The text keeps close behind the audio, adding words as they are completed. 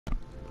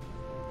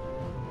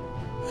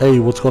Hey,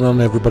 what's going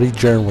on everybody?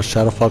 Jaren with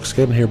SHAREfactory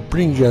Gaming here,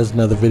 bringing you guys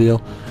another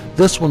video.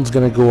 This one's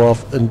going to go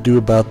off and do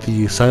about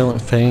the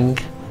Silent Fang.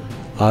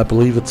 I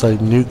believe it's a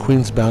new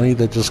Queen's Bounty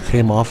that just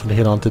came off and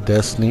hit onto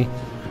Destiny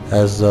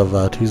as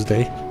of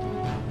Tuesday.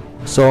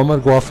 So I'm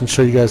going to go off and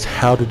show you guys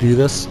how to do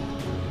this.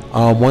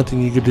 One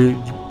thing you're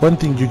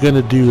going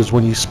to do is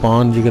when you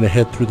spawn, you're going to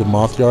head through the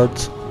moth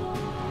yards.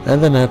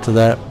 And then after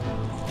that,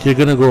 you're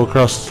going to go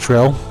across the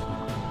trail.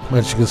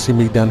 As you can see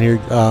me down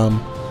here.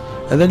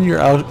 And then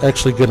you're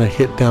actually going to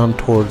hit down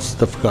towards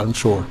the Forgotten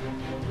Shore.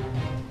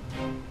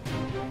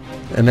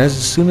 And as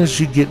soon as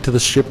you get to the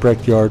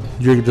shipwreck yard,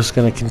 you're just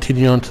going to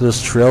continue onto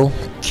this trail.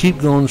 Keep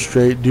going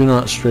straight, do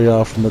not stray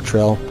off from the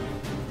trail.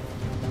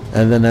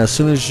 And then as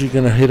soon as you're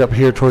going to hit up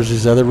here towards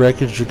these other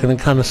wreckage, you're going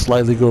to kind of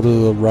slightly go to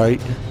the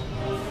right.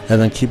 And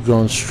then keep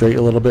going straight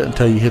a little bit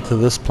until you hit to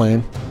this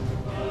plane.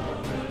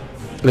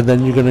 And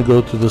then you're going to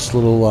go through this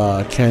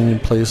little canyon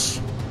place.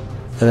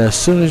 And as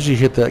soon as you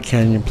hit that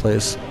canyon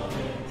place,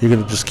 you're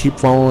going to just keep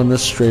following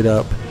this straight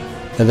up,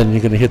 and then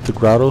you're going to hit the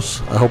grottos.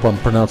 I hope I'm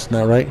pronouncing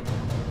that right.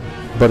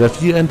 But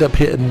if you end up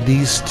hitting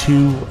these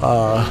two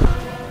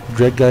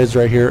dread guys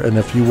right here, and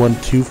if you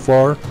went too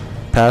far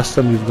past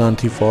them, you've gone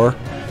too far.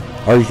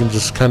 Or you can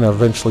just kind of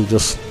eventually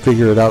just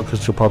figure it out,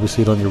 because you'll probably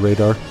see it on your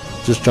radar.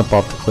 Just jump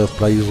off the cliff,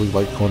 but I usually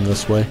like going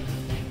this way.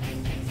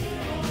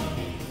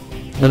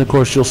 And of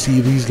course you'll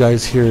see these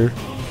guys here.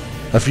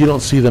 If you don't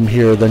see them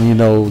here, then you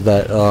know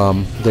that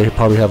they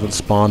probably haven't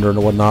spawned or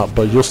whatnot,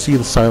 but you'll see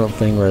the Silent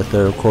Fang right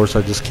there. Of course,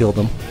 I just killed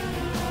him.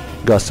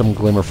 Got some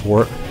glimmer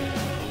for it.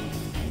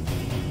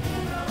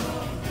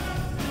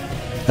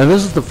 And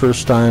this is the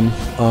first time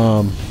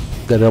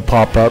that it'll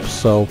pop up,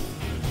 so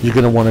you're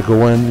going to want to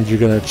go in and you're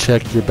going to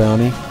check your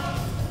bounty.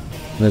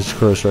 And there's of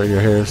course right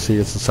here, see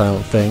it's the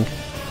Silent Fang.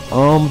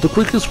 The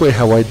quickest way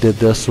how I did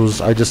this was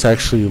I just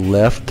actually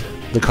left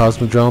the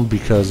Cosmodrome,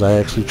 because I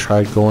actually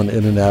tried going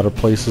in and out of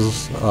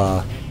places.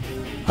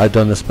 I've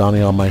done this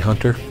bounty on my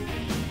hunter.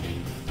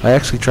 I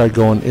actually tried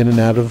going in and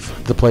out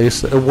of the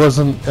place. It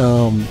wasn't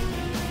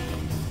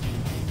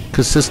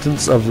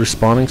consistent of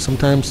responding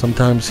sometimes.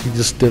 Sometimes he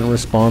just didn't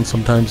respond,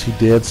 sometimes he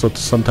did, so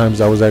sometimes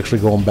I was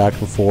actually going back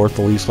and forth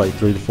at least like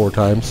 3 to 4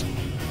 times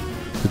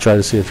to try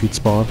to see if he'd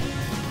spawn.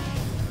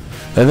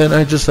 And then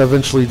I just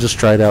eventually just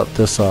tried out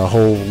this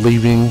whole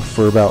leaving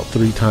for about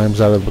 3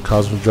 times out of the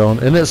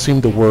Cosmodrome, and it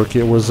seemed to work.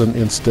 It was an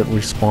instant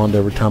respawn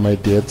every time I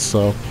did,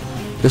 so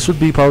this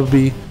would be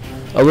probably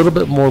a little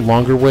bit more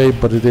longer way,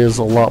 but it is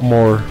a lot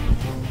more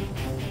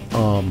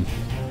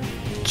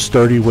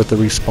sturdy with the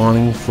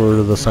respawning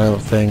for the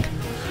Silent Fang.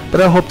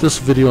 But I hope this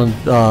video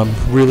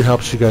really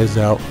helps you guys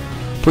out.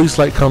 Please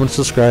like, comment,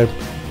 subscribe,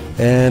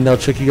 and I'll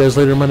check you guys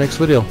later in my next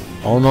video.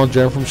 All in all,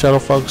 Jaren from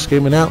SHAREfactory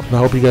Gaming out, and I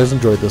hope you guys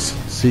enjoyed this.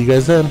 See you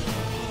guys then.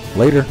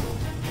 Later.